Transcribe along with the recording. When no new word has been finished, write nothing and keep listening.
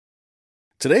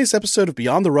Today's episode of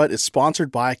Beyond the Rut is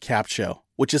sponsored by CapShow,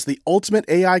 which is the ultimate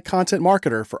AI content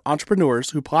marketer for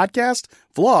entrepreneurs who podcast,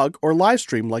 vlog, or live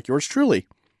stream like yours truly.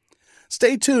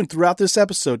 Stay tuned throughout this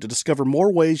episode to discover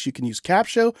more ways you can use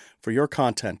CapShow for your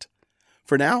content.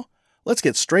 For now, let's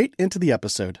get straight into the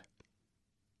episode.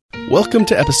 Welcome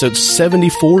to episode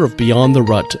 74 of Beyond the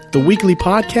Rut, the weekly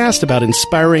podcast about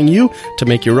inspiring you to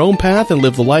make your own path and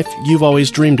live the life you've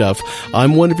always dreamed of.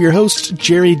 I'm one of your hosts,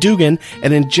 Jerry Dugan,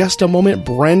 and in just a moment,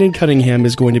 Brandon Cunningham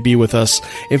is going to be with us.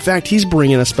 In fact, he's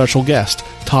bringing a special guest,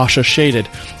 Tasha Schaded.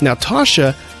 Now,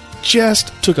 Tasha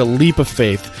just took a leap of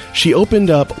faith. She opened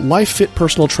up Life Fit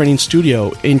Personal Training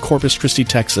Studio in Corpus Christi,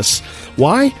 Texas.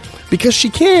 Why? Because she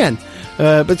can.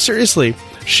 But seriously,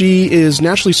 she is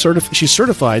nationally she's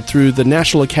certified through the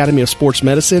National Academy of Sports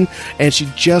Medicine, and she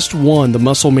just won the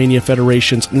Muscle Mania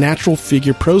Federation's Natural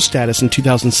Figure Pro status in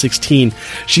 2016.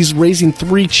 She's raising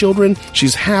 3 children,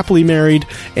 she's happily married,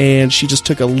 and she just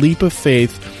took a leap of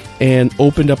faith and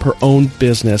opened up her own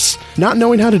business, not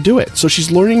knowing how to do it. So she's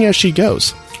learning as she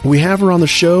goes. We have her on the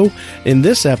show in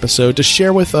this episode to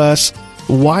share with us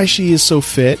why she is so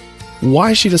fit,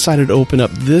 why she decided to open up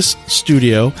this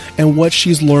studio, and what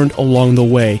she's learned along the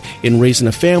way in raising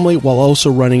a family while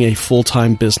also running a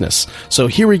full-time business. So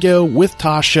here we go with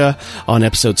Tasha on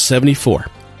episode 74.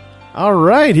 All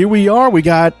right, here we are. We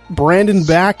got Brandon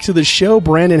back to the show.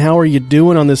 Brandon, how are you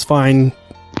doing on this fine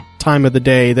time of the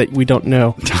day that we don't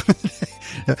know?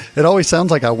 It always sounds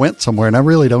like I went somewhere, and I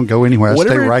really don't go anywhere. I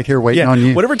stay right here waiting on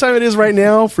you. Whatever time it is right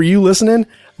now for you listening,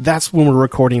 that's when we're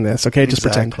recording this, okay? Just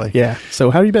exactly. Pretend. Yeah. So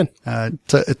how have you been?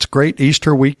 It's a great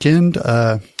Easter weekend.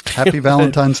 Happy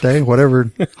Valentine's Day,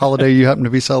 whatever holiday you happen to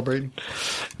be celebrating.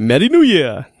 Merry New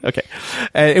Year. Okay.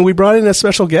 And we brought in a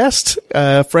special guest,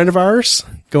 a friend of ours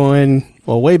going,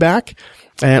 way back,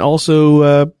 and also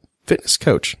a fitness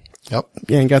coach. Yep.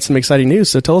 Yeah, and got some exciting news.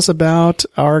 So tell us about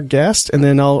our guest, and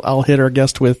then I'll hit our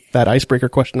guest with that icebreaker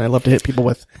question I love to hit people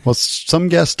with. Well, some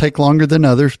guests take longer than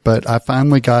others, but I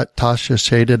finally got Tasha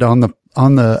Schaded on the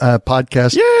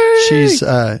podcast.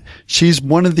 Yay! She's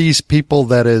one of these people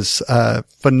that is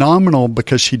phenomenal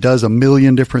because she does a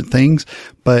million different things,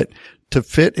 but to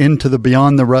fit into the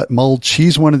Beyond the Rut mold,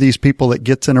 she's one of these people that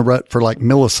gets in a rut for like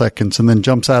milliseconds and then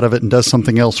jumps out of it and does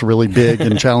something else really big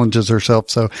and challenges herself.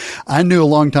 So I knew a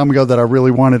long time ago that I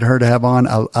really wanted her to have on.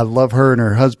 I love her and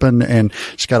her husband, and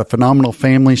she's got a phenomenal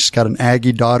family. She's got an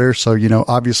Aggie daughter. So,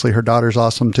 obviously her daughter's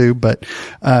awesome too, but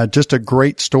just a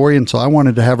great story. And so I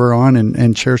wanted to have her on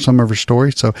and share some of her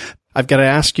story. So I've got to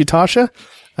ask you, Tasha.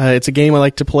 It's a game I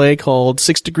like to play called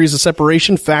 6 Degrees of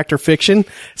Separation, Fact or Fiction.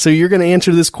 So you're going to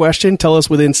answer this question. Tell us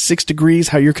within 6 degrees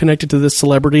how you're connected to this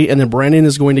celebrity, and then Brandon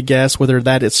is going to guess whether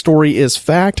that story is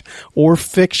fact or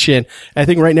fiction. I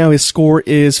think right now his score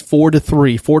is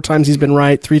 4-3. 4 times he's been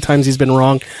right, 3 times he's been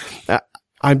wrong.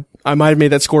 I might have made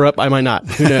that score up. I might not.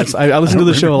 Who knows? I listen to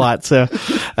the show a lot. So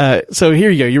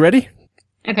here you go. You ready?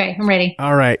 Okay, I'm ready.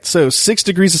 All right. So 6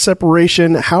 Degrees of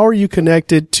Separation. How are you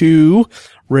connected to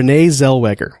Renee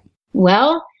Zellweger?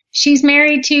 Well, she's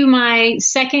married to my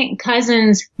second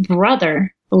cousin's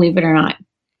brother, believe it or not.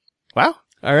 Wow.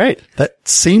 All right. That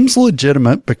seems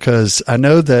legitimate because I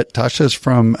know that Tasha's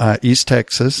from East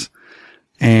Texas,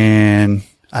 and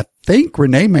I think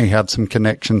Renee may have some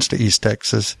connections to East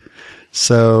Texas.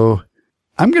 So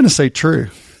I'm going to say true.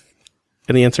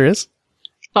 And the answer is?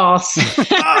 False.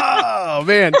 Oh,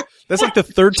 man. That's like the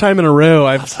 3rd time in a row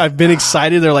I've been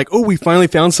excited. They're like, oh, we finally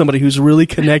found somebody who's really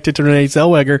connected to Renee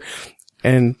Zellweger.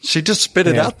 And she just spit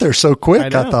it out there so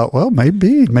quick. I thought, well,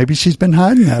 maybe she's been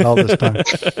hiding that all this time.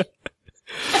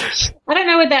 I don't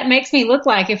know what that makes me look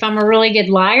like, if I'm a really good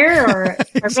liar or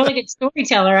a really good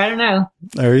storyteller. I don't know.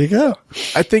 There you go.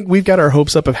 I think we've got our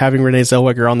hopes up of having Renee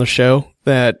Zellweger on the show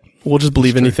that we'll just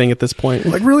believe anything at this point.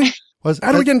 Like, really?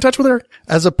 How do we get in touch with her?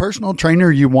 As a personal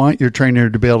trainer, you want your trainer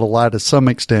to be able to lie to some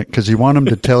extent because you want them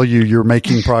to tell you you're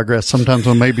making progress sometimes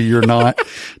when maybe you're not,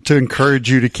 to encourage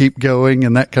you to keep going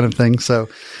and that kind of thing. So,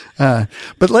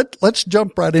 but let's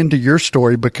jump right into your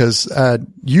story because,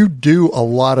 you do a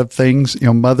lot of things,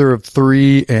 mother of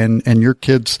 3 and your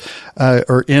kids,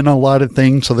 are in a lot of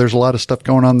things. So there's a lot of stuff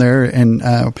going on there. And,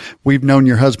 we've known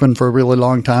your husband for a really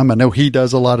long time. I know he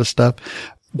does a lot of stuff.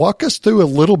 Walk us through a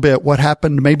little bit what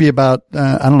happened maybe about,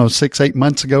 6-8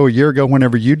 months ago, a year ago,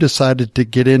 whenever you decided to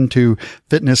get into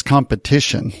fitness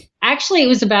competition. Actually, it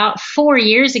was about 4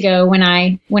 years ago when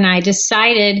I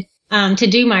decided to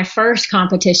do my first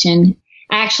competition.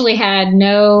 I actually had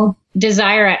no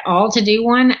desire at all to do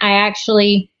one. I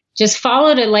actually just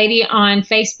followed a lady on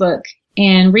Facebook,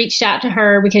 and reached out to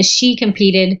her because she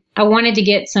competed. I wanted to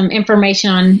get some information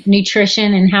on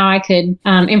nutrition and how I could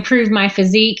improve my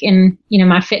physique and,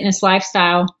 my fitness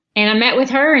lifestyle. And I met with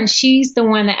her, and she's the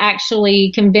one that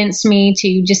actually convinced me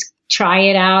to just try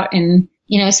it out. And,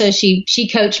 so she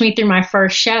coached me through my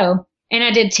first show, and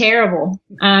I did terrible.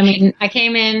 I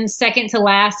came in second to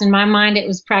last. In my mind, it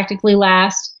was practically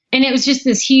last. And it was just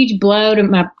this huge blow to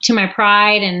my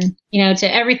pride and,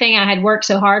 to everything I had worked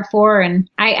so hard for. And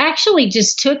I actually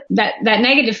just took that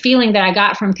negative feeling that I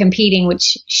got from competing,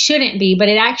 which shouldn't be, but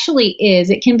it actually is.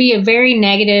 It can be a very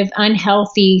negative,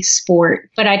 unhealthy sport.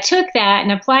 But I took that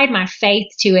and applied my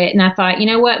faith to it. And I thought, you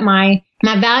know what, my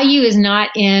value is not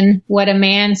in what a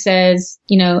man says,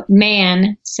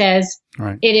 man says.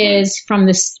 Right. It is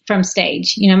from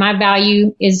stage. My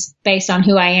value is based on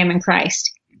who I am in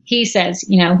Christ. He says,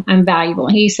 I'm valuable.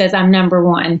 He says I'm number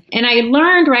one. And I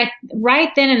learned right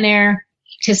then and there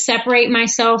to separate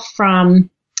myself from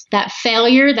that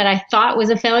failure that I thought was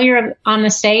a failure on the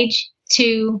stage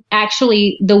to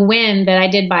actually the win that I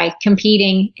did by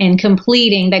competing and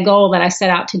completing the goal that I set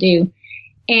out to do.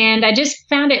 And I just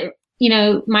found it,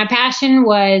 my passion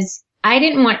was I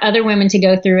didn't want other women to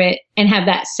go through it and have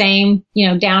that same,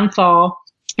 downfall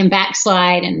and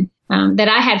backslide and that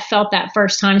I had felt that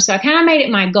first time. So I kind of made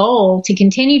it my goal to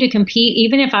continue to compete,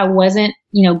 even if I wasn't,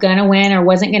 going to win or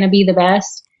wasn't going to be the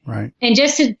best. Right. And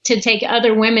just to take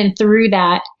other women through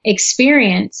that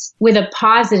experience with a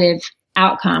positive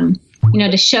outcome,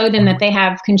 to show them that they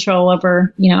have control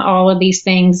over, all of these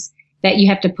things that you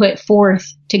have to put forth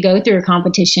to go through a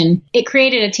competition. It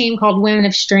created a team called Women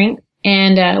of Strength.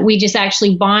 And we just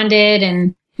actually bonded,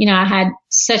 and I had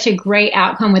such a great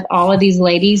outcome with all of these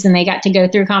ladies, and they got to go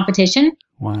through a competition.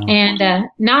 Wow. And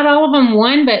not all of them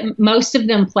won, but most of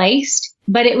them placed.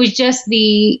 But it was just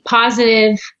the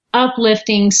positive,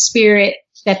 uplifting spirit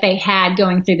that they had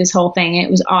going through this whole thing.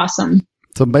 It was awesome.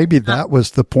 So maybe that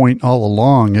was the point all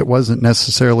along. It wasn't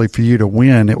necessarily for you to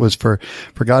win. It was for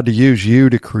God to use you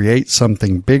to create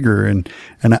something bigger. And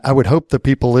I would hope that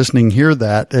people listening hear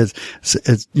that as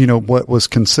what was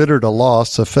considered a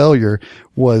loss, a failure,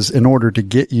 was in order to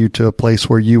get you to a place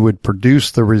where you would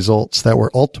produce the results that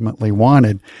were ultimately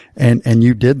wanted. And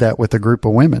you did that with a group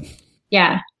of women.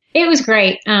 Yeah, it was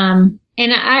great. And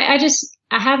I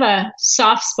have a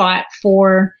soft spot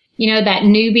for, that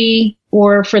newbie,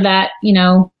 or for that,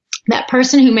 that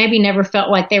person who maybe never felt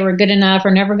like they were good enough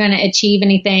or never going to achieve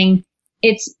anything.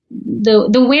 It's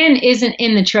the win isn't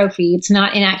in the trophy. It's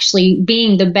not in actually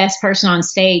being the best person on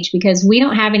stage, because we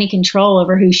don't have any control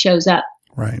over who shows up.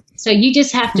 Right. So you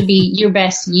just have to be your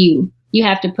best you. You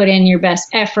have to put in your best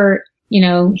effort,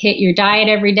 hit your diet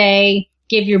every day,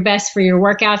 give your best for your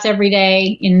workouts every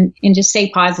day, and just stay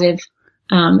positive,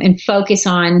 and focus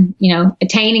on,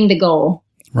 attaining the goal.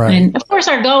 Right. And of course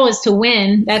our goal is to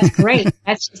win. That's great.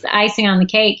 That's just the icing on the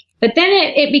cake. But then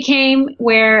it became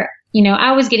where,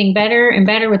 I was getting better and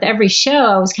better with every show.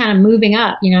 I was kind of moving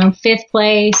up, 5th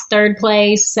place, 3rd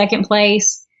place, 2nd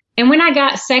place. And when I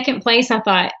got 2nd place, I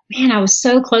thought, man, I was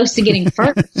so close to getting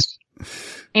first.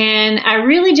 And I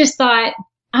really just thought,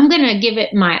 I'm going to give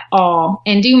it my all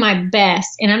and do my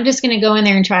best. And I'm just going to go in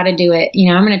there and try to do it.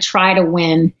 I'm going to try to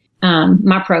win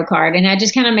my pro card. And I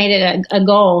just kind of made it a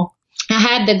goal. I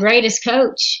had the greatest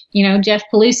coach, Jeff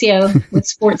Pelucio with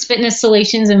Sports Fitness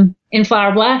Solutions in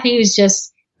Flower Bluff. He was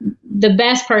just the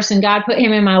best person. God put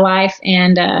him in my life,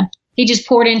 and he just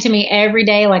poured into me every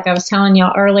day. Like I was telling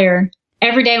y'all earlier,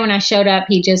 every day when I showed up,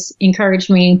 he just encouraged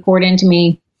me, poured into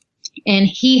me, and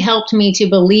he helped me to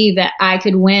believe that I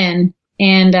could win.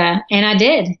 And I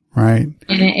did. Right.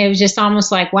 And it was just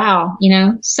almost like, wow,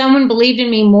 someone believed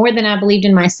in me more than I believed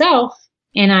in myself.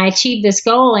 And I achieved this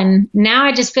goal. And now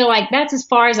I just feel like that's as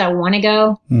far as I want to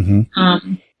go.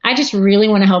 Mm-hmm. I just really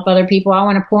want to help other people. I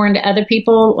want to pour into other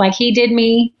people like he did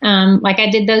me, like I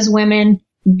did those women.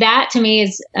 That to me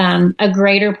is a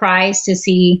greater prize, to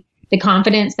see the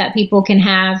confidence that people can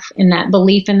have and that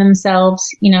belief in themselves,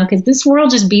 because this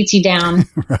world just beats you down.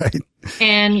 Right.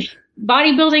 And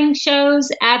bodybuilding shows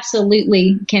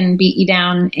absolutely can beat you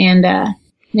down. And,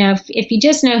 if you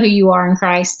just know who you are in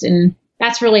Christ, and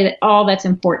that's really all that's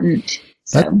important.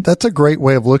 So. That's a great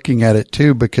way of looking at it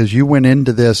too, because you went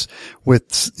into this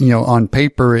with, on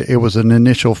paper, it was an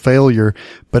initial failure,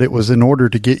 but it was in order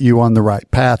to get you on the right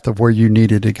path of where you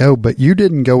needed to go. But you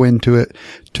didn't go into it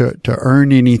to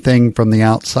earn anything from the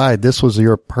outside. This was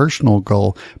your personal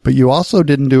goal, but you also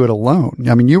didn't do it alone.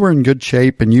 I mean, you were in good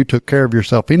shape and you took care of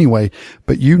yourself anyway,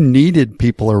 but you needed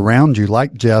people around you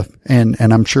like Jeff and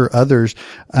I'm sure others,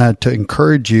 to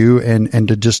encourage you and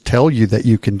to just tell you that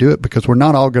you can do it, because we're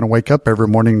not all going to wake up every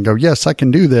every morning and go, yes, I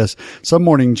can do this. Some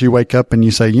mornings you wake up and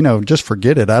you say, just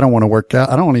forget it. I don't want to work out.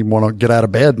 I don't even want to get out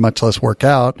of bed, much less work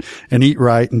out and eat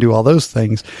right and do all those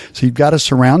things. So you've got to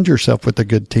surround yourself with a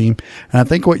good team. And I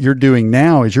think what you're doing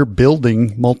now is you're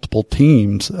building multiple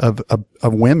teams of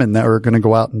women that are going to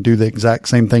go out and do the exact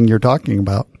same thing you're talking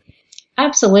about.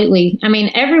 Absolutely. I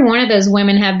mean, every one of those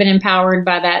women have been empowered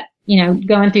by that,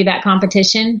 going through that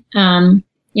competition.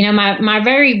 My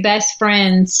very best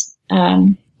friends,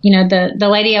 the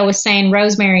lady I was saying,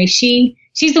 Rosemary, she's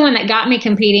the one that got me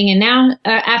competing. And now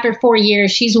after 4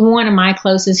 years, she's one of my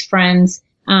closest friends.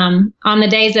 On the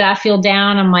days that I feel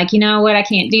down, I'm like, you know what, I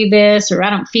can't do this, or I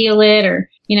don't feel it, or,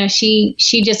 she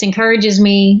just encourages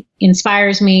me,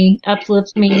 inspires me,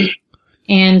 uplifts me.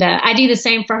 And I do the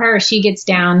same for her. She gets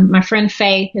down. My friend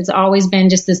Faith has always been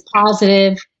just this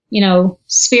positive,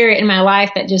 spirit in my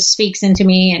life that just speaks into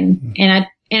me. And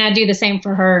I do the same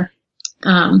for her.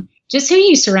 Just who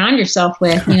you surround yourself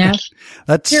with,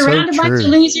 That's if you're around so a bunch of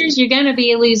losers, you're going to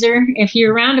be a loser. If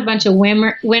you're around a bunch of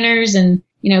winners and,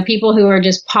 people who are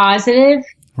just positive,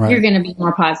 right, you're going to be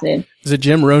more positive. Is it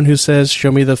Jim Rohn who says,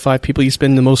 show me the 5 people you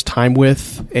spend the most time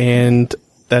with, and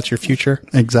that's your future?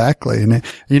 Exactly. And,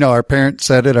 our parents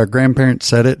said it, our grandparents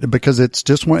said it, because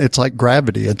it's like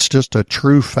gravity. It's just a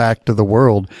true fact of the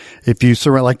world. If you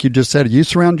like you just said, you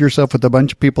surround yourself with a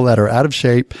bunch of people that are out of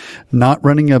shape, not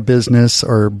running a business,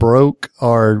 or broke,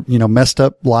 or, messed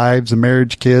up lives and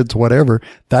marriage, kids, whatever,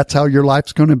 that's how your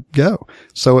life's going to go.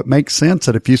 So it makes sense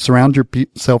that if you surround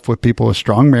yourself with people with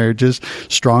strong marriages,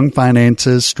 strong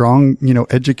finances, strong,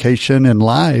 education and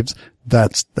lives,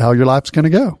 that's how your life's going to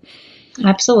go.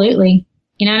 Absolutely.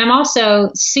 And I'm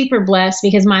also super blessed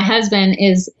because my husband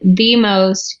is the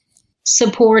most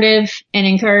supportive and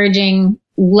encouraging,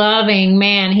 loving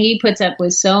man. He puts up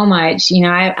with so much.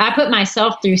 I put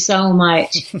myself ththrough so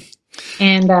much.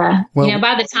 And, by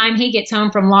the time he gets home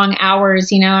from long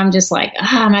hours, I'm just like,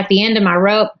 I'm at the end of my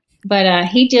rope. But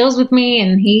he deals with me,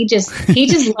 and he just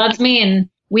loves me. And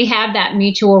we have that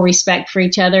mutual respect for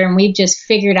each other. And we've just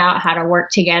figured out how to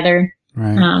work together.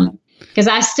 Right. Because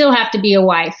I still have to be a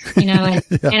wife, and, yeah,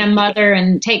 and a mother,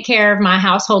 and take care of my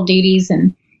household duties.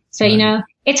 And so, right,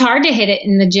 it's hard to hit it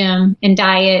in the gym and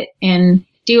diet and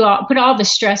put all the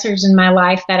stressors in my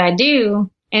life that I do,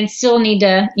 and still need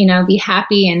to, be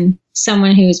happy and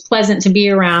someone who is pleasant to be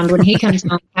around when he comes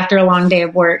home after a long day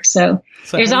of work. So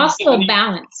there's also a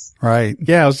balance. Right.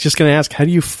 Yeah. I was just going to ask, how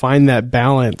do you find that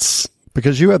balance?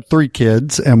 Because you have 3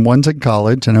 kids, and one's in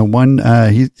college, and one,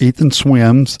 Ethan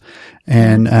swims,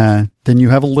 and then you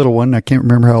have a little one. I can't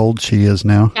remember how old she is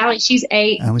now. Allie, she's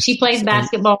 8. She plays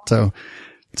basketball. So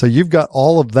you've got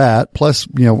all of that. Plus,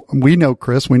 we know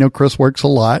Chris. We know Chris works a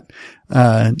lot.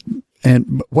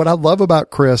 And what I love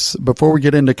about Chris, before we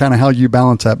get into kind of how you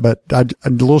balance that, but a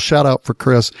little shout out for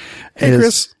Chris.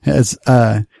 Chris.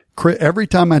 Every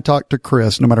time I talk to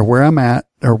Chris, no matter where I'm at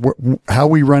or how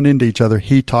we run into each other,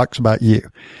 he talks about you.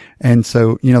 And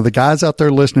so, the guys out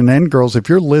there listening, and girls, if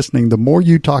you're listening, the more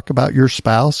you talk about your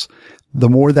spouse, the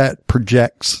more that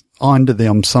projects onto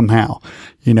them somehow.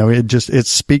 It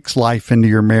speaks life into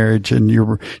your marriage and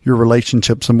your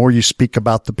relationships. The more you speak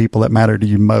about the people that matter to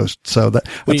you most. So that's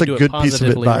a good piece of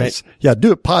advice. Right? Yeah.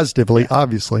 Do it positively. Yeah.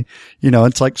 Obviously,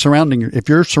 it's like if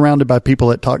you're surrounded by people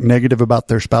that talk negative about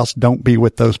their spouse, don't be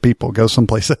with those people. Go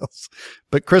someplace else.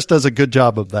 But Chris does a good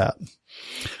job of that.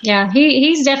 Yeah,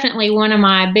 he's definitely one of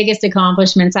my biggest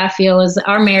accomplishments, I feel, is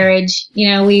our marriage.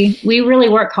 We really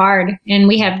work hard, and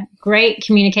we have great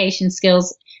communication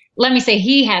skills. Let me say,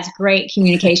 he has great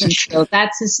communication skills.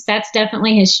 That's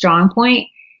definitely his strong point.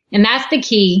 And that's the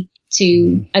key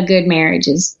to a good marriage,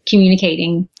 is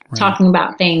communicating, right, talking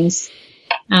about things.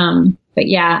 But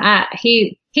yeah,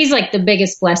 he's like the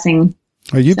biggest blessing.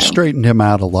 Well, you've straightened him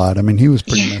out a lot. I mean, he was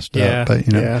pretty messed up, but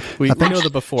we know the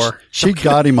before. She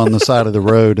got him on the side of the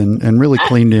road and really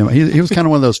cleaned him. He was kind of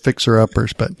one of those fixer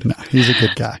uppers, but no, he's a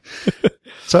good guy.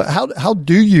 So how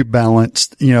do you balance,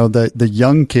 the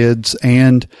young kids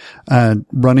and,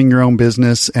 running your own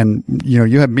business? And,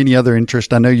 you have many other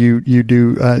interests. I know you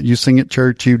do, you sing at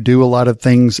church. You do a lot of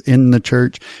things in the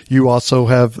church. You also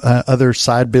have, other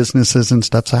side businesses and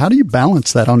stuff. So how do you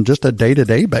balance that on just a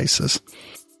day-to-day basis?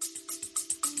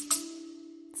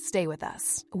 Stay with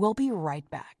us. We'll be right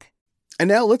back. And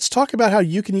now let's talk about how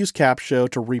you can use Capshow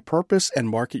to repurpose and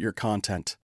market your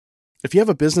content. If you have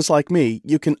a business like me,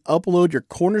 you can upload your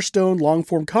cornerstone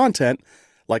long-form content,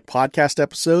 like podcast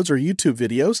episodes or YouTube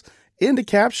videos, into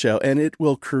Capshow, and it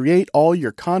will create all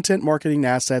your content marketing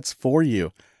assets for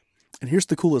you. And here's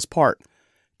the coolest part.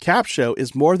 Capshow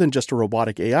is more than just a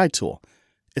robotic AI tool.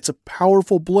 It's a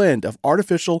powerful blend of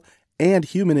artificial and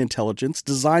human intelligence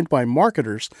designed by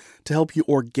marketers to help you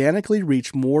organically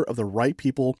reach more of the right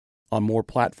people on more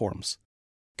platforms.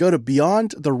 Go to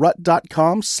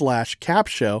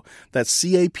beyondtherut.com/capshow, that's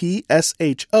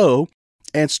CAPSHO,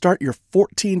 and start your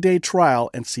 14-day trial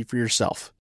and see for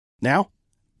yourself. Now,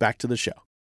 back to the show.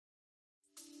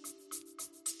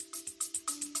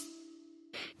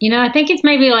 I think it's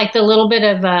maybe like the little bit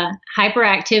of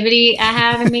hyperactivity I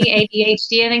have in me,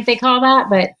 ADHD, I think they call that.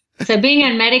 But so being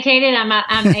unmedicated, I'm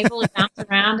able to bounce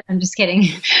around. I'm just kidding.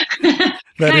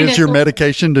 That is your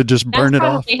medication to just burn it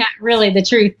off. That's probably really the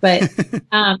truth. But,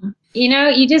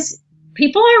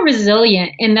 people are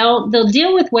resilient and they'll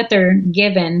deal with what they're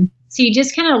given. So you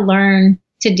just kind of learn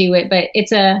to do it. But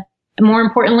it's more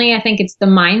importantly, I think it's the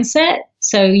mindset.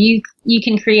 So you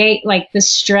can create like the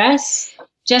stress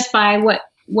just by what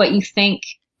you think,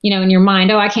 in your mind.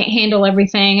 Oh, I can't handle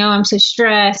everything. Oh, I'm so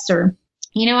stressed. Or,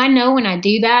 I know when I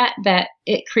do that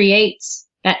it creates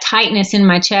that tightness in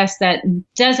my chest that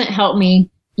doesn't help me,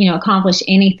 accomplish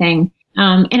anything.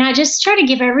 And I just try to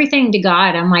give everything to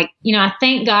God. I'm like, I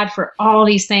thank God for all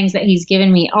these things that he's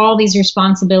given me, all these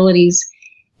responsibilities.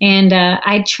 And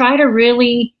I try to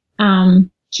really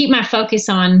keep my focus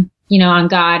on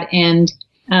God and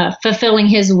fulfilling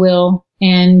his will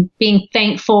and being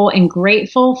thankful and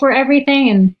grateful for everything.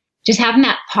 And just having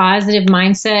that positive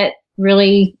mindset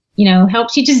really,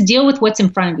 helps you just deal with what's in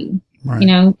front of you.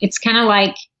 Right. It's kind of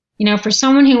like, for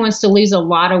someone who wants to lose a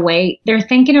lot of weight, they're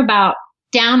thinking about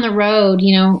down the road,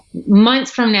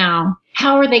 months from now,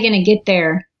 how are they going to get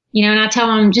there? And I tell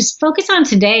them, just focus on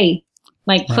today.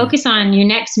 Like, right. Focus on your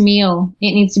next meal.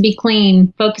 It needs to be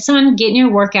clean. Focus on getting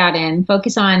your workout in.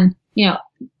 Focus on,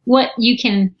 what you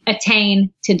can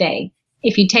attain today.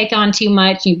 If you take on too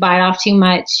much, you bite off too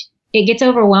much, it gets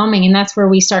overwhelming. And that's where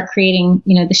we start creating,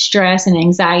 the stress and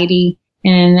anxiety.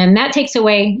 And then that takes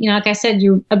away, like I said,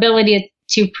 your ability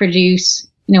to produce,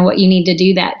 what you need to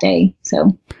do that day.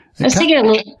 So let's take it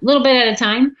a little bit at a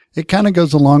time. It kind of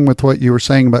goes along with what you were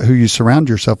saying about who you surround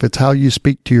yourself. It's how you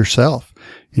speak to yourself.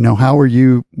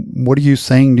 What are you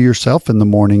saying to yourself in the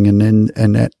morning and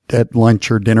at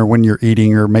lunch or dinner when you're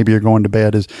eating, or maybe you're going to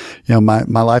bed is, my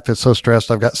life is so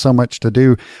stressed. I've got so much to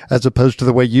do, as opposed to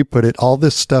the way you put it, all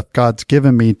this stuff God's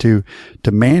given me to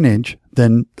manage,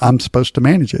 then I'm supposed to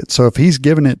manage it. So if he's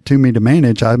given it to me to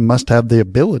manage, I must have the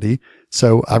ability.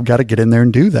 So I've got to get in there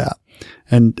and do that.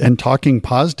 And talking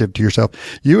positive to yourself.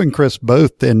 You and Chris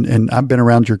both, and I've been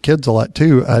around your kids a lot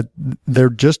too. They're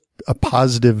just a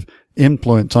positive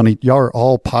influence on y'all are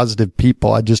all positive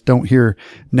people. I just don't hear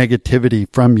negativity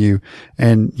from you.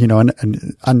 And,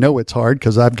 and I know it's hard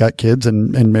because I've got kids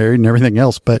and married and everything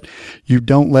else, but you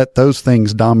don't let those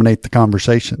things dominate the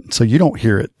conversation. So you don't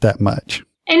hear it that much.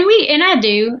 And I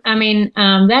do. I mean,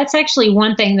 that's actually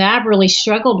one thing that I've really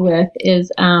struggled with is,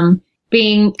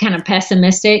 being kind of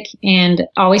pessimistic and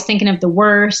always thinking of the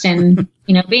worst and,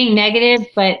 being negative.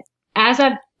 But as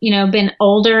I've, been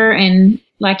older and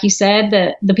like you said,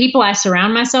 the people I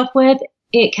surround myself with,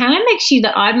 it kind of makes you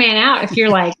the odd man out if you're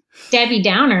like Debbie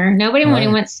Downer. Nobody really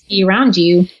wants to be around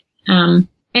you. And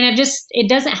it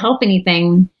doesn't help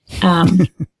anything.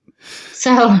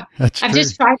 So I've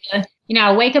just tried to,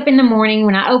 I wake up in the morning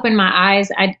when I open my eyes,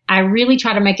 I really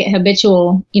try to make it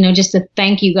habitual, just to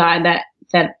thank you, God, that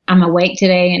I'm awake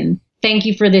today and thank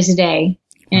you for this day.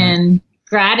 And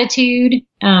gratitude.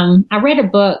 I read a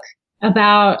book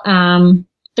about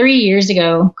 3 years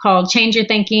ago called Change Your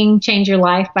Thinking, Change Your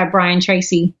Life by Brian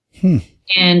Tracy.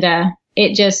 And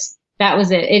that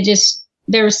was it.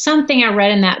 There was something I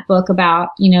read in that book about,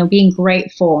 being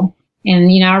grateful.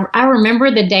 And, I remember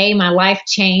the day my life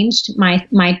changed,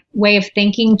 my way of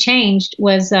thinking changed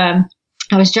was I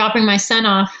was dropping my son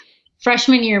off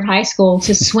freshman year of high school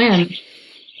to swim.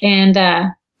 And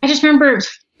I just remember,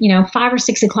 5 or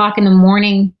 6 o'clock in the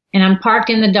morning, and I'm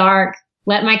parked in the dark,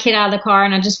 let my kid out of the car.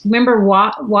 And I just remember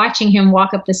watching him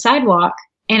walk up the sidewalk.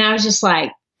 And I was just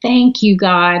like, thank you,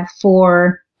 God,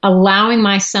 for allowing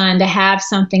my son to have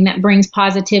something that brings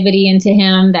positivity into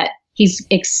him, that he's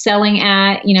excelling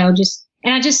at, and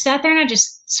I just sat there and I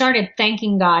just started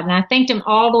thanking God. And I thanked him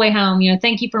all the way home.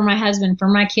 Thank you for my husband, for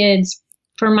my kids,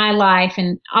 for my life,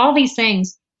 and all these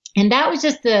things. And that was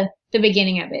just the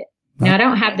beginning of it. Now, I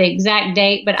don't have the exact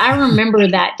date, but I remember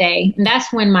that day. And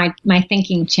that's when my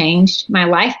thinking changed. My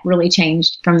life really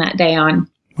changed from that day on.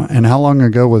 And how long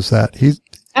ago was that?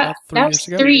 That was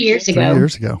 3 years ago. 3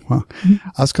 years ago. Well,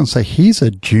 I was going to say, he's a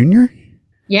junior?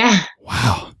 Yeah.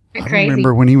 Wow. Crazy. I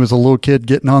remember when he was a little kid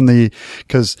getting on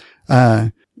because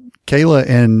Kayla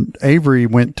and Avery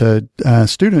went to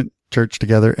student church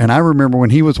together. And I remember when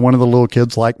he was one of the little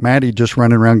kids like Maddie, just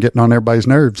running around getting on everybody's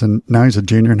nerves. And now he's a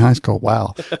junior in high school.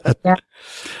 Wow. Yeah.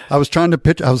 I was trying to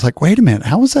picture, I was like, wait a minute,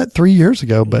 how was that 3 years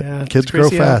ago? But kids grow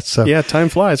fast. So yeah, time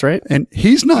flies, right? And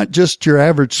he's not just your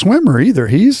average swimmer either.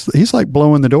 He's like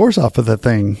blowing the doors off of the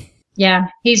thing. Yeah,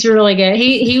 he's really good.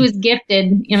 He was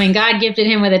gifted. I mean, God gifted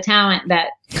him with a talent that,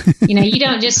 you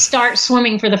don't just start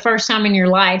swimming for the first time in your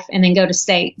life and then go to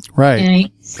state.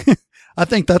 Right. I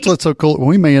think that's what's so cool.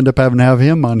 We may end up having to have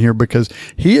him on here because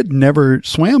he had never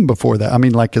swam before that. I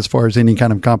mean, like as far as any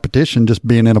kind of competition, just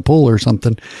being in a pool or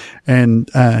something. And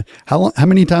how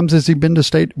many times has he been to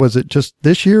state? Was it just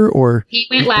this year or? He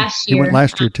went last year. He went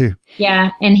last year too.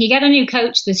 Yeah. And he got a new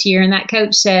coach this year. And that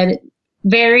coach said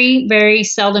very, very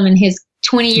seldom in his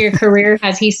 20-year career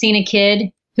has he seen a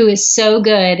kid who is so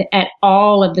good at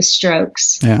all of the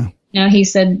strokes. Yeah. He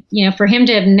said, for him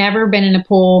to have never been in a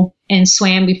pool and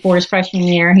swam before his freshman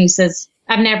year, he says,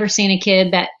 I've never seen a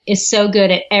kid that is so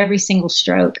good at every single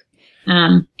stroke.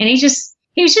 And he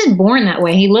was just born that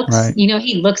way. He looks, right.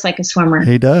 He looks like a swimmer.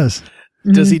 He does.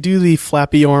 Mm-hmm. Does he do the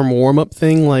flappy arm warm-up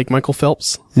thing like Michael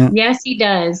Phelps? Yeah. Yes, he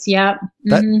does. Yep.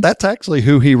 Mm-hmm. That's actually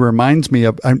who he reminds me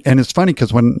of. And it's funny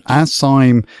because when I saw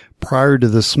him prior to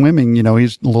the swimming,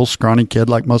 he's a little scrawny kid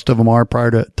like most of them are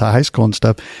prior to high school and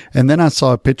stuff. And then I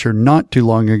saw a picture not too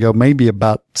long ago, maybe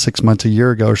about 6 months, a year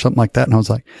ago or something like that. And I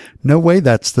was like, no way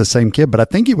that's the same kid. But I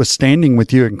think he was standing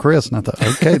with you and Chris. And I thought,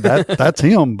 okay, that's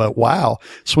him. But wow,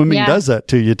 swimming does that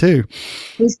to you too.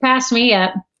 He's passed me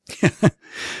up.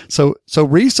 So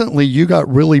recently you got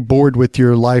really bored with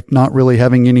your life, not really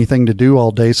having anything to do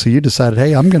all day. So you decided,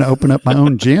 hey, I'm going to open up my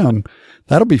own gym.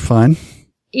 That'll be fun.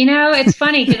 It's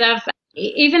funny because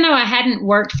even though I hadn't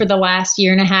worked for the last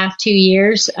year and a half, 2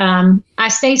 years, I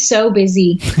stay so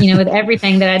busy, with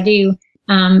everything that I do.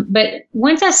 But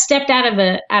once I stepped out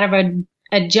of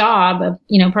a job of,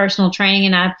 personal training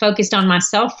and I focused on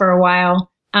myself for a while,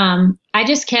 I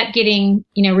just kept getting,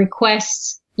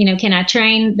 requests. Can I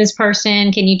train this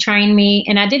person? Can you train me?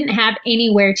 And I didn't have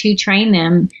anywhere to train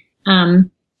them.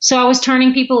 So I was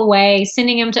turning people away,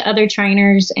 sending them to other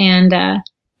trainers, and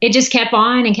it just kept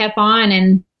on and kept on.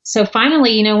 And so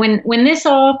finally, when this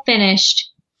all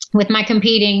finished with my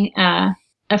competing, a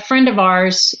friend of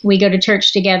ours, we go to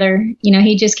church together,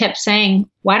 he just kept saying,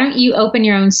 why don't you open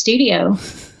your own studio?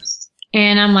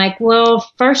 And I'm like, well,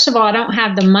 first of all, I don't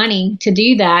have the money to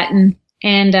do that. And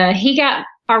he got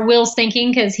our wheels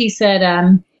thinking because he said,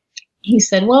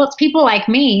 well, it's people like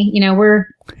me,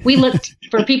 we looked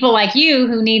for people like you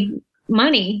who need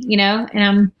money,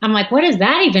 and I'm like, what does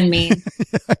that even mean?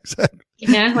 Exactly.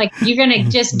 Like you're going to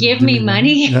just give me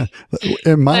money. Yeah.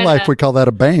 In my life, we call that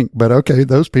a bank, but okay.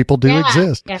 Those people do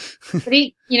exist. Yeah. But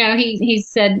he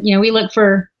said, we look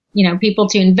for, people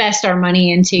to invest our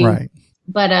money into. Right.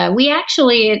 But, we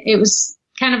actually, it was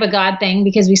kind of a God thing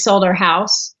because we sold our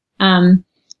house.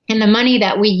 And the money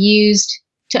that we used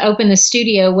to open the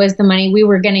studio was the money we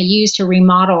were going to use to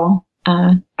remodel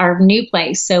our new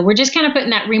place. So we're just kind of putting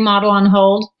that remodel on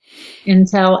hold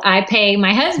until I pay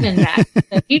my husband back.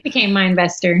 So he became my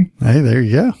investor. Hey, there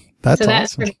you go. That's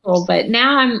That's pretty cool. But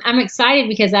now I'm excited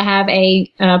because I have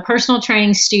a personal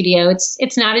training studio.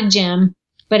 It's not a gym,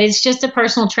 but it's just a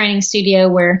personal training studio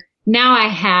where now I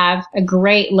have a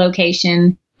great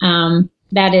location.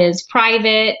 That is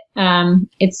private.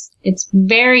 It's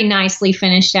very nicely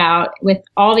finished out with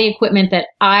all the equipment that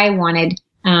I wanted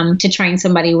to train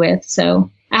somebody with. So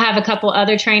I have a couple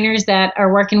other trainers that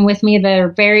are working with me that are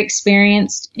very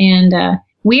experienced, and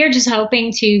we are just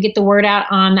hoping to get the word out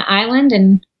on the island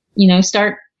and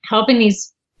start helping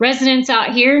these residents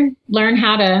out here learn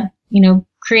how to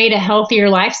create a healthier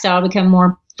lifestyle, become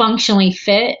more functionally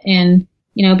fit, and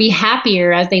be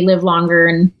happier as they live longer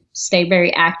and stay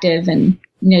very active and,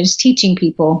 just teaching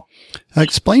people.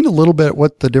 Explain a little bit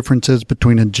what the difference is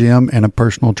between a gym and a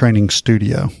personal training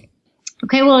studio.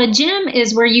 Okay, well, a gym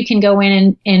is where you can go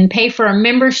in and pay for a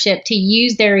membership to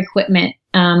use their equipment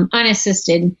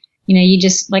unassisted. You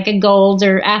just like a Gold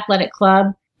or Athletic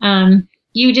Club.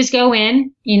 You just go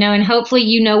in, and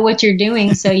hopefully what you're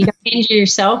doing so you don't injure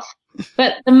yourself.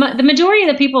 But the majority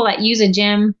of the people that use a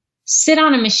gym sit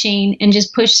on a machine and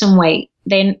just push some weight.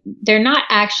 They're not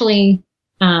actually,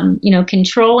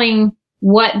 controlling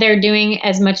what they're doing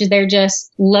as much as they're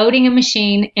just loading a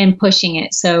machine and pushing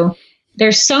it. So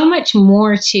there's so much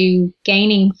more to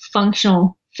gaining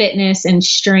functional fitness and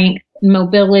strength and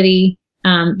mobility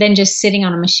than just sitting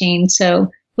on a machine. So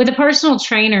with a personal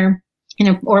trainer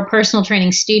or a personal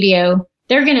training studio,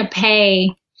 they're going to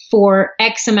pay for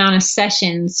X amount of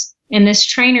sessions. And this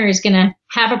trainer is going to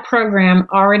have a program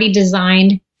already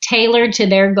designed, tailored to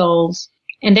their goals.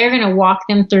 And they're going to walk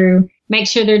them through, make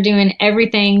sure they're doing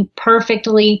everything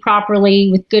perfectly, properly,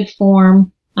 with good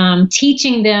form,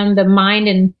 teaching them the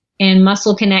mind and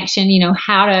muscle connection,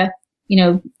 how to,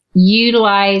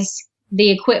 utilize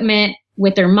the equipment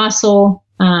with their muscle.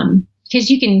 Because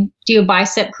you can do a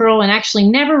bicep curl and actually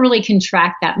never really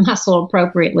contract that muscle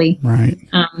appropriately. Right.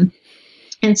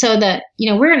 And so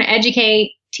we're going to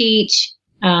educate, teach,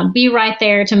 be right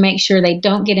there to make sure they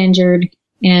don't get injured.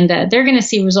 And they're going to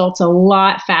see results a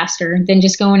lot faster than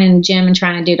just going in the gym and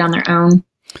trying to do it on their own.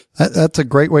 That's a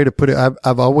great way to put it.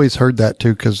 I've always heard that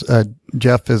too, because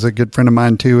Jeff is a good friend of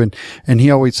mine too, and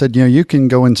he always said, you can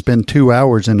go and spend 2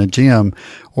 hours in a gym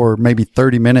or maybe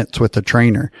 30 minutes with a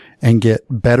trainer and get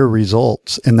better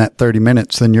results in that 30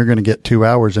 minutes than you're going to get 2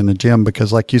 hours in a gym,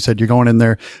 because like you said, you're going in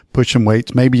there pushing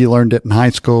weights. Maybe you learned it in high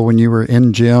school when you were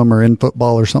in gym or in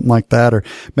football or something like that, or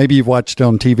maybe you've watched it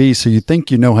on TV, so you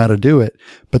think you know how to do it.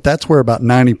 But that's where about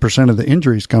 90% of the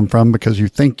injuries come from, because you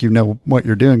think you know what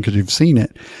you're doing because you've seen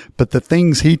it. But the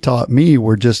things he taught me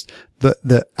were just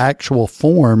the actual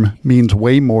form means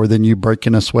way more than you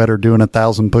breaking a sweat or doing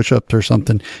 1,000 push-ups or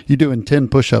something. You doing 10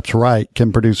 push-ups right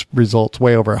can produce results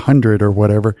way over 100 or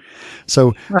whatever.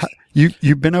 So right.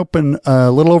 You've been open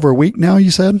a little over a week now, you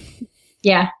said?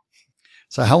 Yeah.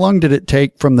 So how long did it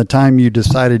take from the time you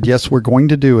decided, yes, we're going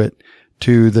to do it,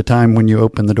 to the time when you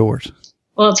opened the doors?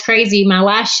 Well, it's crazy. My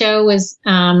last show was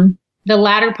the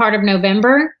latter part of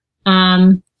November.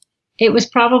 It was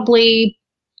probably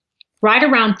right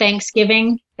around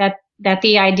Thanksgiving that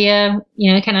the idea,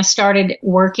 kind of started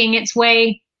working its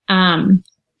way. And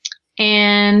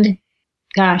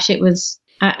gosh, it was,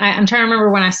 I'm trying to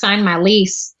remember when I signed my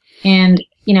lease, and,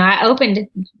 I opened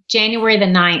January the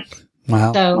 9th.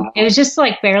 Wow. So it was just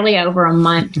like barely over a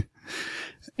month.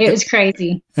 It was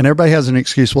crazy. And everybody has an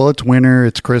excuse. Well, it's winter,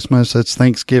 it's Christmas, it's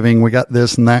Thanksgiving. We got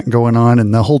this and that going on.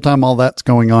 And the whole time all that's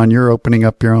going on, you're opening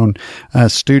up your own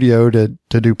studio to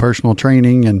do personal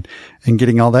training and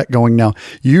getting all that going. Now,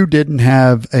 you didn't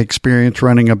have experience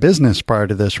running a business prior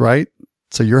to this, right?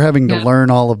 So you're having to learn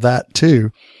all of that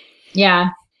too. Yeah.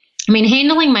 I mean,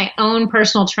 handling my own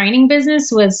personal training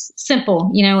business was simple.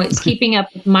 It's keeping up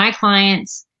with my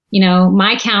clients,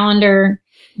 my calendar,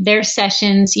 their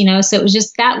sessions, so it was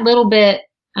just that little bit.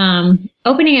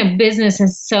 Opening a business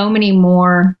has so many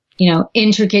more,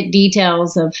 intricate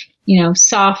details of,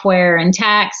 software and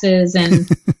taxes and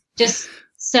just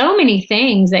so many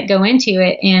things that go into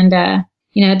it. And,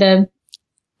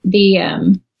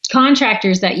 the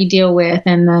contractors that you deal with,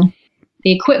 and the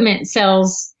equipment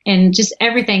sales, and just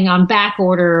everything on back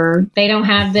order, or they don't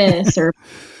have this, or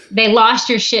they lost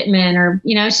your shipment, or,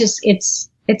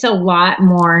 it's a lot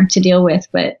more to deal with,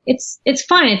 but it's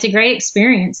fun. It's a great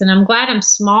experience, and I'm glad I'm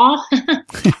small,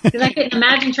 because I couldn't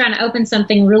imagine trying to open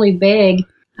something really big.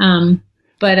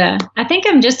 But I think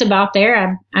I'm just about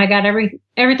there. I got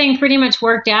everything pretty much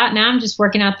worked out. Now I'm just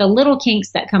working out the little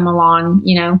kinks that come along.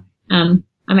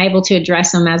 I'm able to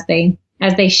address them as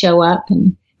they show up,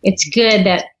 and it's good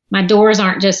that my doors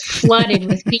aren't just flooded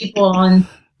with people,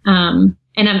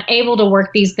 and I'm able to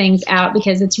work these things out,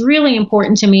 because it's really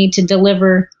important to me to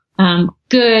deliver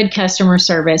good customer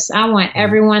service. I want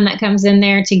everyone that comes in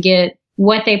there to get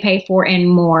what they pay for and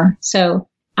more. So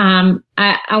I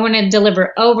want to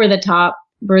deliver over the top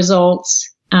results.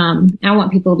 I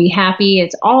want people to be happy.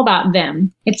 It's all about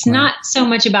them. It's not so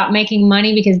much about making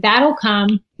money, because that'll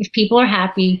come if people are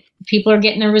happy, if people are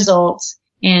getting the results,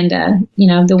 and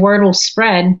the word will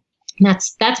spread. And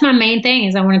that's my main thing,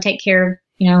 is I want to take care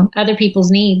of other people's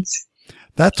needs.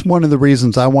 That's one of the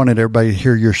reasons I wanted everybody to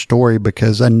hear your story,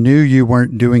 because I knew you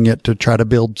weren't doing it to try to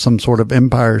build some sort of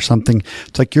empire or something.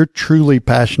 It's like you're truly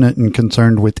passionate and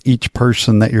concerned with each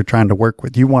person that you're trying to work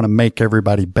with. You want to make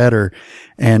everybody better.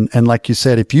 And like you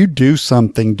said, if you do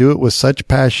something, do it with such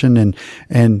passion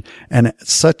and at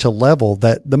such a level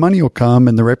that the money will come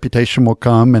and the reputation will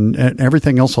come and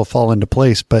everything else will fall into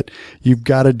place. But you've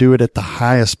got to do it at the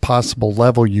highest possible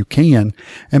level you can.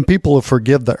 And people will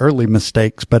forgive the early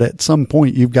mistakes, but at some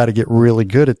point you've got to get really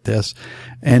good at this.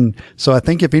 And so I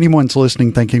think if anyone's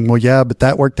listening thinking, well, yeah, but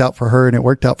that worked out for her and it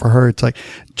worked out for her, it's like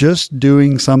just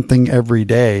doing something every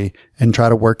day and try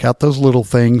to work out those little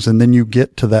things. And then you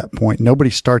get to that point. Nobody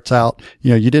starts out,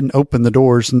 you didn't open the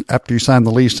doors and after you signed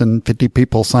the lease and 50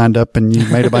 people signed up and you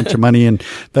made a bunch of money and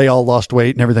they all lost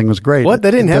weight and everything was great. What?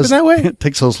 That didn't happen that way? It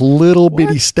takes those little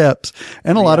bitty steps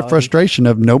and a lot of frustration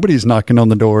of nobody's knocking on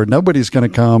the door. Nobody's going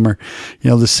to come, or,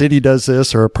 the city does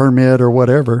this or a permit or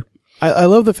whatever. I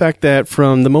love the fact that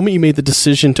from the moment you made the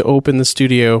decision to open the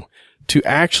studio to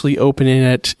actually opening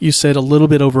it, you said a little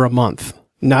bit over a month,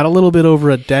 not a little bit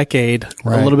over a decade,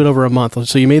 a little bit over a month.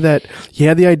 So you had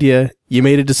the idea, you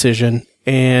made a decision,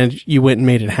 and you went and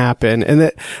made it happen. And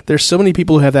that there's so many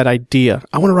people who have that idea.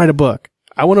 I want to write a book.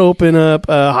 I want to open up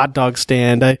a hot dog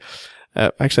stand.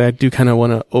 Actually, I do kind of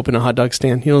want to open a hot dog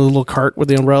stand. You know, the little cart with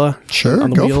the umbrella? Sure,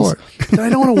 on the go wheels. for it. But I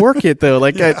don't want to work it though.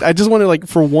 Like, I just want to, like,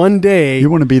 for one day. You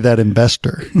want to be that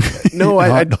investor. No,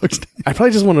 I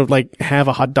probably just want to, like, have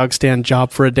a hot dog stand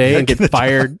job for a day and get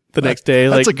fired the next day.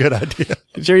 That's like, a good idea.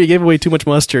 Jerry, you gave away too much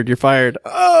mustard. You're fired.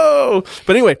 Oh,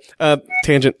 but anyway,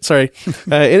 tangent. Sorry.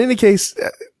 In any case,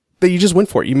 that you just went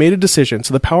for it. You made a decision.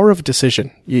 So the power of a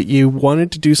decision. You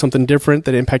wanted to do something different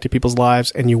that impacted people's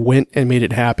lives, and you went and made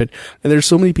it happen. And there's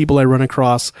so many people I run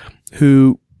across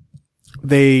who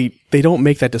they don't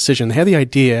make that decision. They have the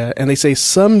idea and they say,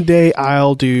 someday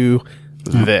I'll do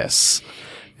this.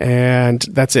 And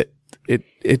that's it.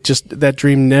 It just, that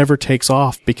dream never takes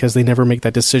off because they never make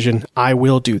that decision. I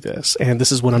will do this, and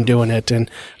this is when I'm doing it,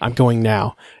 and I'm going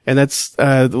now. And that's,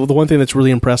 the one thing that's really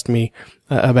impressed me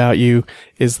about you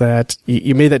is that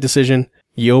you made that decision.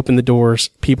 You open the doors,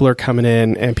 people are coming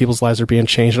in, and people's lives are being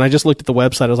changed. And I just looked at the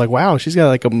website. I was like, wow, she's got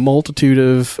like a multitude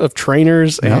of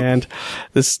trainers, and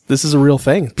this is a real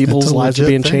thing. People's lives are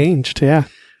being changed. Yeah.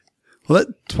 Well,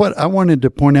 that's what I wanted to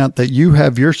point out, that you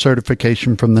have your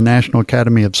certification from the National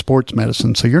Academy of Sports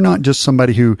Medicine. So you're not just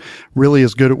somebody who really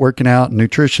is good at working out and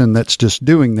nutrition that's just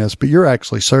doing this, but you're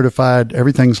actually certified.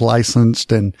 Everything's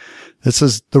licensed, and this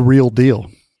is the real deal.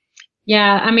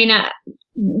 Yeah. I mean,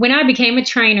 when I became a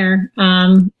trainer,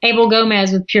 Abel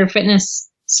Gomez with Pure Fitness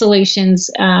Solutions,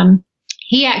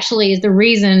 he actually is the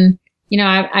reason,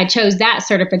 I chose that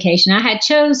certification. I had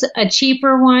chose a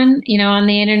cheaper one, on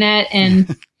the internet,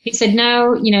 and he said,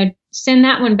 no, send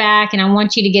that one back, and I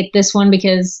want you to get this one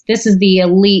because this is the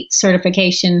elite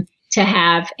certification to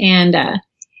have. And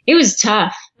it was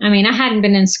tough. I mean, I hadn't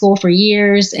been in school for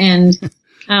years, and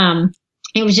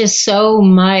it was just so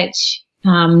much,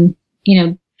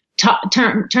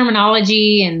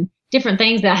 terminology and different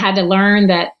things that I had to learn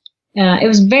that it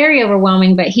was very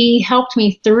overwhelming, but he helped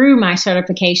me through my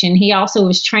certification. He also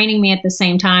was training me at the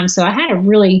same time. So I had a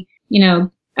really,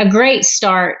 a great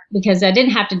start because I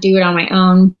didn't have to do it on my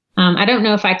own. I don't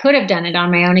know if I could have done it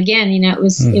on my own. Again, it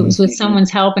was with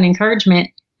someone's help and encouragement.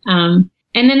 And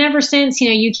then ever since,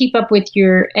 you keep up with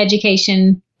your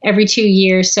education every 2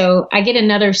 years. So I get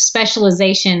another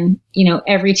specialization,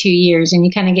 every 2 years, and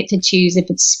you kind of get to choose if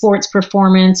it's sports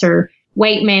performance or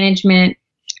weight management.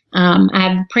 I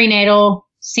have prenatal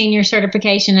senior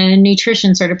certification and a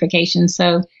nutrition certification.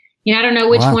 So, I don't know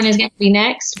which one is going to be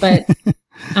next, but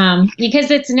because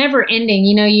it's never ending.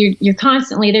 You're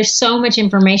constantly, there's so much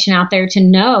information out there to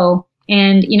know.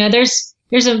 And, there's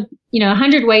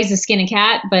 100 ways to skin a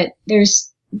cat, but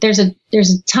there's a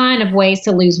ton of ways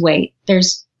to lose weight.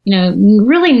 There's,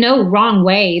 really no wrong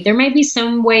way. There may be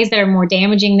some ways that are more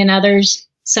damaging than others,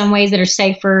 some ways that are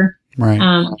safer. Right.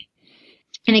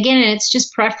 And again, it's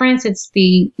just preference. It's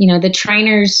the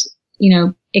trainer's,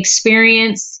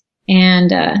 experience,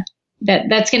 and,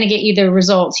 that's going to get you the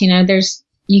results. You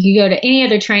could go to any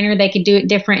other trainer, they could do it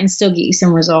different and still get you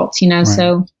some results, Right.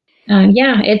 So,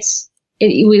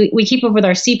 we keep up with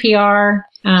our CPR,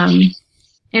 and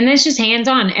that's just hands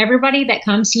on. Everybody that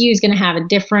comes to you is going to have a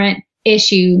different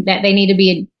issue that they need to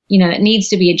be, that needs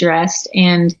to be addressed.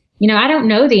 And, I don't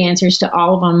know the answers to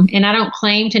all of them, and I don't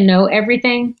claim to know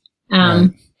everything. Right.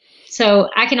 So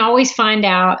I can always find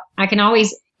out. I can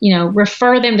always,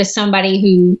 refer them to somebody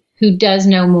who does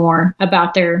know more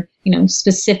about their,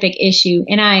 specific issue.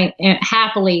 And I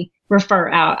happily refer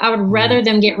out. I would rather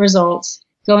them get results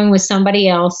going with somebody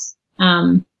else,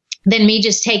 than me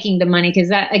just taking the money. Cause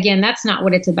that's not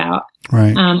what it's about.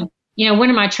 Right. One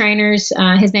of my trainers,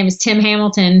 his name is Tim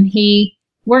Hamilton. He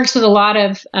works with a lot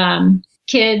of,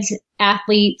 kids,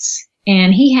 athletes,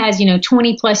 and he has,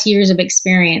 20 plus years of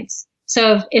experience.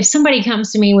 So if somebody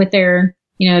comes to me with their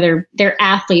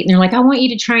athlete and they're like, I want you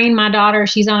to train my daughter,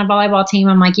 she's on a volleyball team.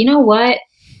 I'm like, you know what?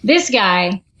 This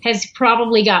guy has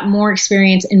probably got more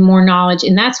experience and more knowledge.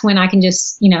 And that's when I can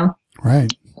just,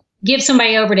 right. give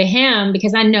somebody over to him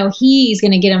because I know he's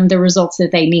going to get them the results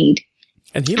that they need.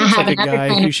 And he looks like a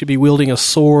guy who should be wielding a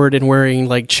sword and wearing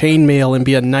like chainmail and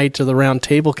be a knight of the round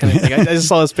table kind of thing. I just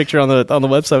saw this picture on the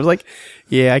website. I was like,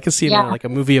 yeah, I can see him in like a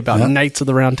movie about knights of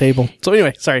the round table. So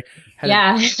anyway, sorry.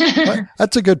 Yeah.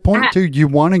 That's a good point too. You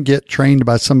want to get trained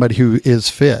by somebody who is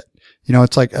fit.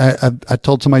 It's like I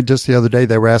told somebody just the other day,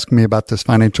 they were asking me about this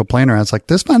financial planner. I was like,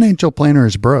 this financial planner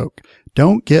is broke.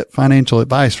 Don't get financial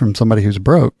advice from somebody who's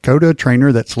broke. Go to a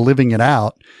trainer that's living it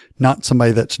out, not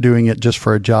somebody that's doing it just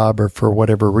for a job or for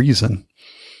whatever reason.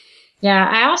 Yeah.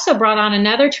 I also brought on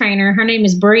another trainer. Her name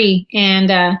is Bree.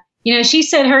 And, she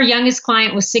said her youngest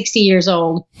client was 60 years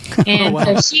old.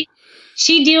 And so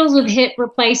she deals with hip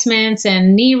replacements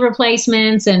and knee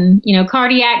replacements and,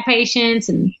 cardiac patients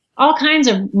and all kinds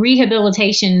of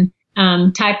rehabilitation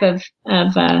type of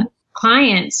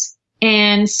clients.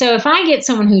 And so if I get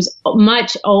someone who's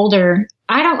much older,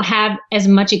 I don't have as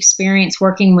much experience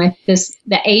working with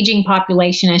the aging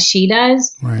population as she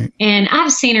does. Right. And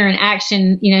I've seen her in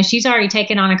action. She's already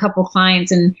taken on a couple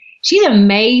clients, and she's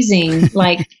amazing.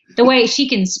 Like the way she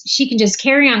can just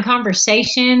carry on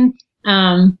conversation.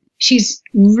 She's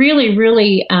really,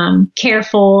 really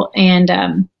careful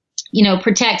and,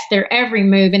 protects their every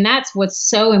move. And that's what's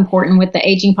so important with the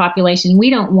aging population. We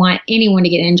don't want anyone to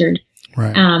get injured.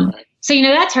 Right. So,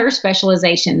 that's her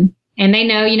specialization. And they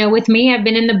know, with me, I've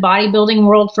been in the bodybuilding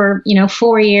world for,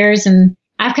 4 years, and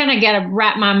I've kind of got to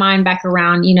wrap my mind back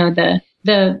around,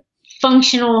 the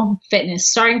functional fitness,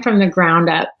 starting from the ground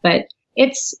up. But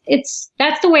that's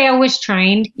the way I was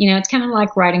trained. It's kind of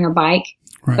like riding a bike.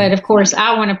 Right. But of course,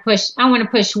 I want to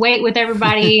push weight with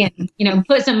everybody and,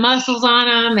 put some muscles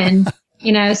on them.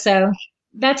 And, so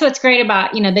that's what's great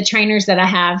about, the trainers that I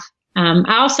have.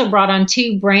 I also brought on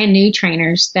 2 brand new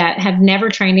trainers that have never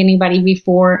trained anybody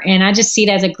before. And I just see it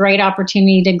as a great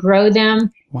opportunity to grow them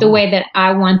the way that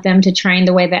I want them to train,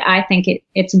 the way that I think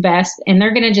it's best. And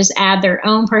they're going to just add their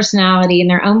own personality and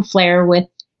their own flair with,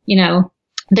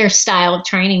 their style of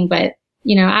training. But,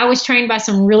 I was trained by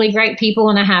some really great people,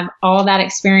 and I have all that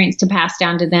experience to pass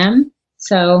down to them.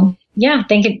 So yeah,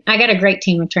 I got a great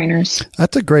team of trainers.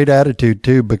 That's a great attitude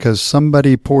too, because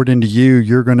somebody poured into you,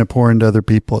 you're going to pour into other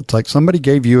people. It's like somebody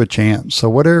gave you a chance. So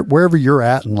wherever you're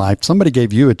at in life, somebody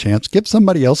gave you a chance. Give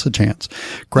somebody else a chance.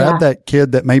 Grab that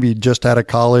kid that maybe just out of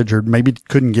college or maybe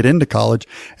couldn't get into college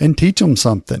and teach them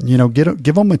something.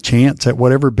 Give them a chance at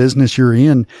whatever business you're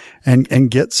in,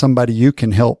 and get somebody you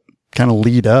can help kind of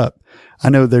lead up. I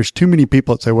know there's too many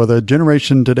people that say, well, the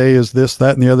generation today is this,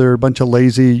 that, and the other, a bunch of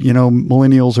lazy,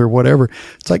 millennials or whatever.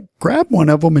 It's like, grab one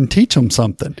of them and teach them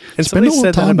something. And somebody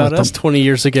said that about us 20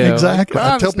 years ago. Exactly.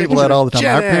 I tell people that all the time.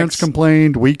 Our parents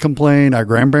complained, we complained, our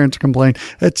grandparents complained.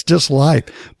 It's just life.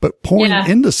 But pouring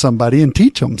into somebody and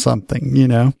teach them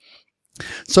something,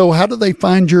 So how do they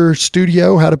find your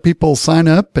studio? How do people sign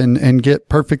up and get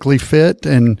perfectly fit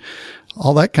and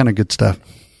all that kind of good stuff?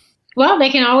 Well, they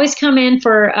can always come in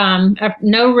for a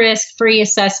no-risk free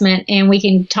assessment, and we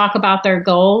can talk about their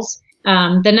goals.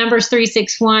 The number is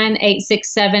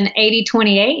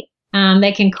 361-867-8028.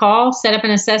 They can call, set up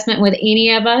an assessment with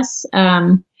any of us.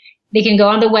 They can go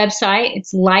on the website.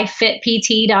 It's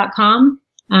lifefitpt.com.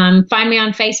 Find me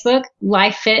on Facebook,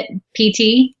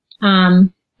 LifeFitPT.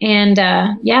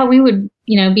 We would,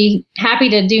 be happy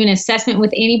to do an assessment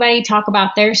with anybody, talk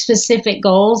about their specific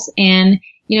goals, and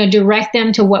direct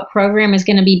them to what program is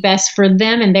going to be best for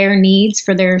them and their needs,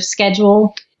 for their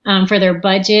schedule, for their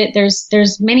budget.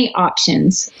 There's many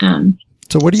options.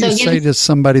 So what do you say to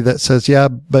somebody that says, yeah,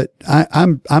 but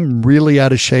I'm really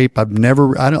out of shape. I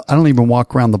don't even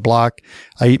walk around the block.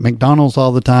 I eat McDonald's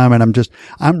all the time, and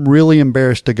I'm really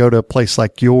embarrassed to go to a place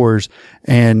like yours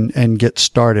and get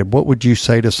started. What would you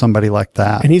say to somebody like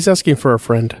that? And he's asking for a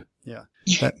friend. Yeah.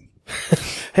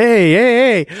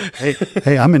 Hey,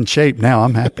 I'm in shape now.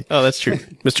 I'm happy. Oh, that's true.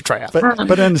 Mr. Triath.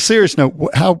 But on a serious note,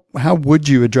 how would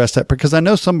you address that? Because I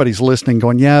know somebody's listening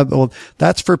going, yeah, well,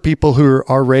 that's for people who are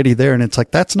already there. And it's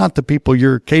like, that's not the people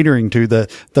you're catering to,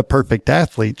 the perfect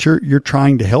athletes. You're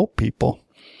trying to help people.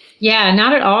 Yeah,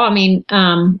 not at all. I mean,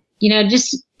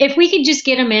 just if we could just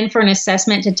get them in for an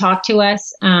assessment to talk to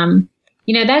us,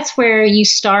 that's where you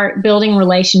start building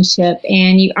relationship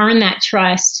and you earn that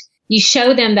trust. You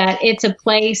show them that it's a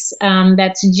place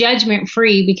that's judgment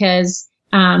free, because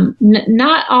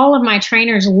not all of my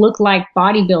trainers look like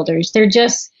bodybuilders. They're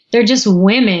just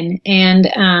women, and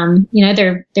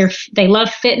they love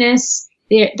fitness.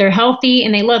 They're healthy,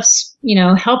 and they love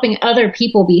helping other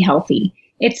people be healthy.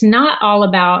 It's not all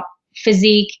about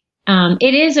physique.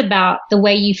 It is about the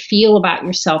way you feel about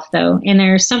yourself, though, and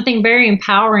there's something very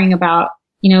empowering about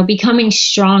becoming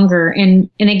stronger. And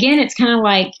again, it's kind of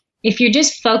like, if you're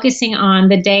just focusing on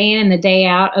the day in and the day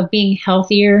out of being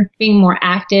healthier, being more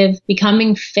active,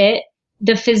 becoming fit,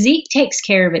 the physique takes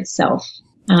care of itself.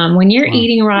 When you're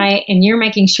eating right and you're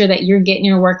making sure that you're getting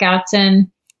your workouts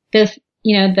in, the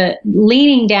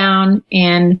leaning down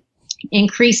and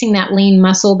increasing that lean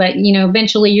muscle, but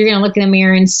eventually you're going to look in the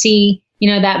mirror and see,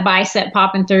 that bicep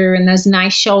popping through and those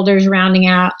nice shoulders rounding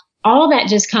out. All that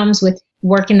just comes with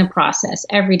working the process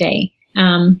every day.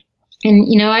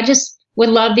 I just would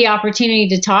love the opportunity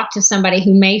to talk to somebody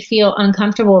who may feel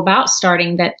uncomfortable about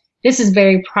starting, that this is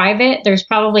very private. There's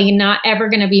probably not ever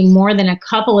going to be more than a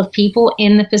couple of people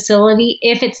in the facility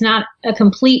if it's not a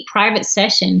complete private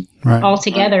session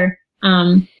altogether.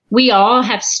 we all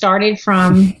have started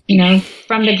from,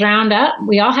 from the ground up.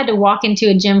 We all had to walk into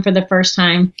a gym for the first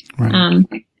time. Right.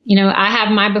 I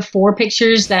have my before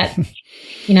pictures that,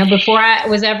 before I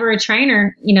was ever a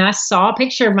trainer, I saw a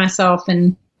picture of myself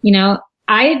and,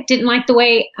 I didn't like the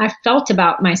way I felt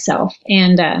about myself.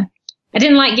 And I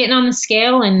didn't like getting on the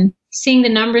scale and seeing the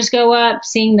numbers go up,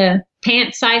 seeing the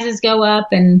pant sizes go up.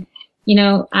 And,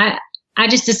 I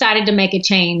just decided to make a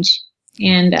change.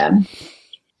 And,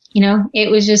 it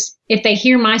was just, if they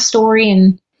hear my story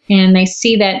and they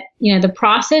see that, the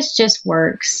process just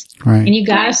works. Right. And you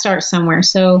got to start somewhere.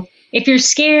 So if you're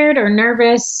scared or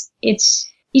nervous, you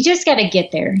just got to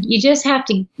get there. You just have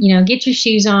to, get your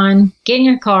shoes on, get in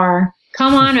your car,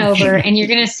 come on over, and you're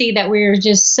going to see that we're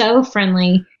just so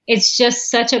friendly. It's just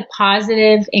such a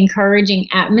positive, encouraging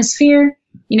atmosphere,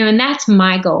 and that's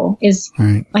my goal is,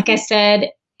 right. Like I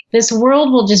said, this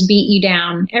world will just beat you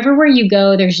down. Everywhere you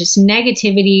go, there's just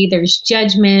negativity, there's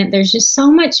judgment, there's just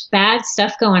so much bad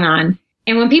stuff going on.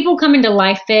 And when people come into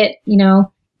Life Fit,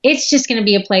 it's just going to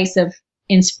be a place of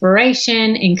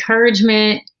inspiration,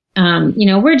 encouragement.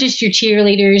 We're just your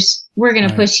cheerleaders. We're going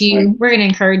to push you. We're going to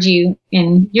encourage you.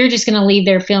 And you're just going to leave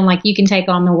there feeling like you can take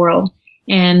on the world.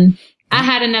 And I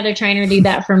had another trainer do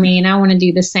that for me, and I want to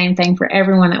do the same thing for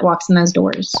everyone that walks in those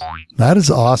doors. That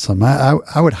is awesome. I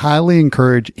would highly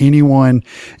encourage anyone,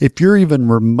 if you're even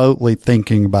remotely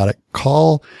thinking about it,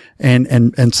 call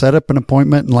and set up an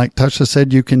appointment. And like Tasha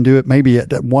said, you can do it maybe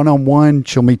at one-on-one.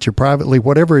 She'll meet you privately,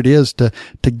 whatever it is to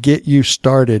get you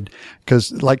started.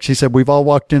 Cause like she said, we've all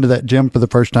walked into that gym for the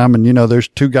first time and, there's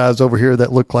two guys over here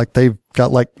that look like they've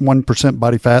got like 1%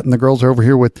 body fat and the girls are over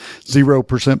here with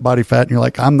 0% body fat. And you're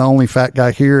like, I'm the only fat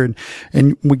guy here.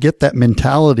 And we get that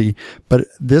mentality, but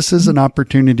this is an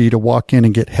opportunity to walk in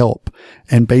and get help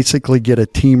and basically get a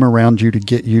team around you to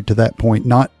get you to that point,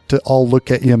 not to all look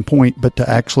at you and point, but to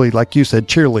actually, like you said,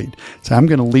 cheerlead. So I'm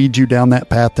going to lead you down that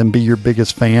path and be your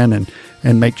biggest fan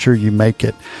and make sure you make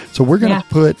it. So we're going to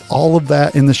put all of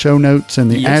that in the show notes and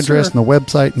the address and the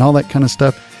website and all that kind of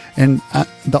stuff. And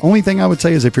the only thing I would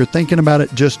say is if you're thinking about it,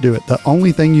 just do it. The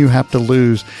only thing you have to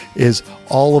lose is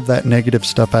all of that negative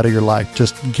stuff out of your life.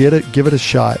 Just give it a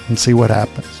shot and see what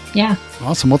happens. Yeah.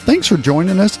 Awesome. Well, thanks for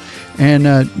joining us. And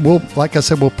like I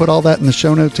said, we'll put all that in the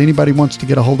show notes. Anybody wants to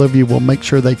get a hold of you, we'll make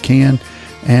sure they can.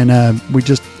 And we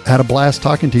just had a blast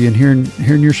talking to you and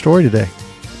hearing your story today.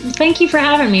 Thank you for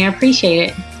having me. I appreciate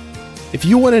it. If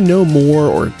you want to know more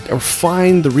or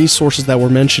find the resources that were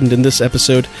mentioned in this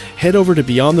episode, head over to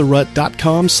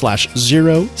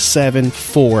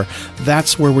beyondtherut.com/074.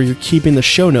 That's where we're keeping the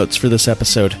show notes for this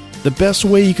episode. The best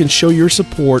way you can show your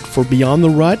support for Beyond the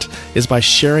Rut is by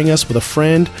sharing us with a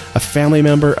friend, a family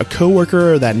member, a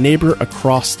coworker, or that neighbor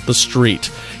across the street.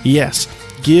 Yes,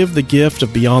 give the gift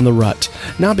of Beyond the Rut.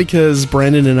 Not because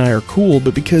Brandon and I are cool,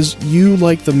 but because you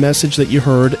like the message that you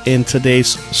heard in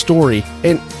today's story.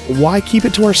 And why keep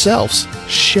it to ourselves?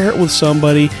 Share it with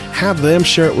somebody, have them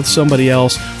share it with somebody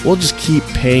else. We'll just keep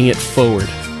paying it forward.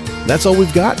 That's all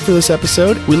we've got for this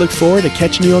episode. We look forward to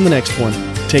catching you on the next one.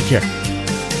 Take care.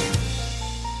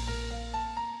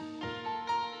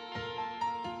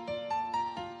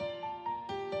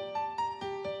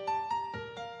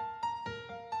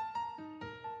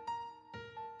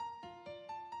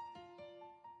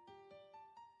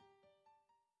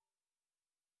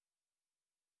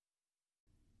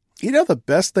 The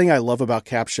best thing I love about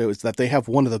Capsho is that they have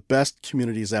one of the best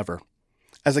communities ever.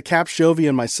 As a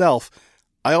Capshovian myself,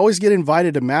 I always get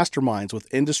invited to masterminds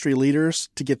with industry leaders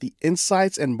to get the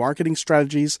insights and marketing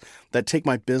strategies that take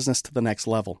my business to the next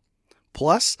level.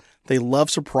 Plus, they love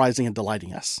surprising and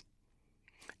delighting us.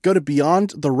 Go to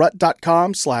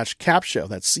beyondtherut.com/capsho,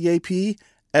 that's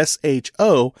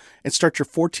CAPSHO, and start your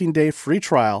 14-day free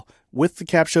trial with the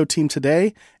Capsho team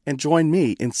today and join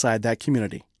me inside that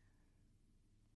community.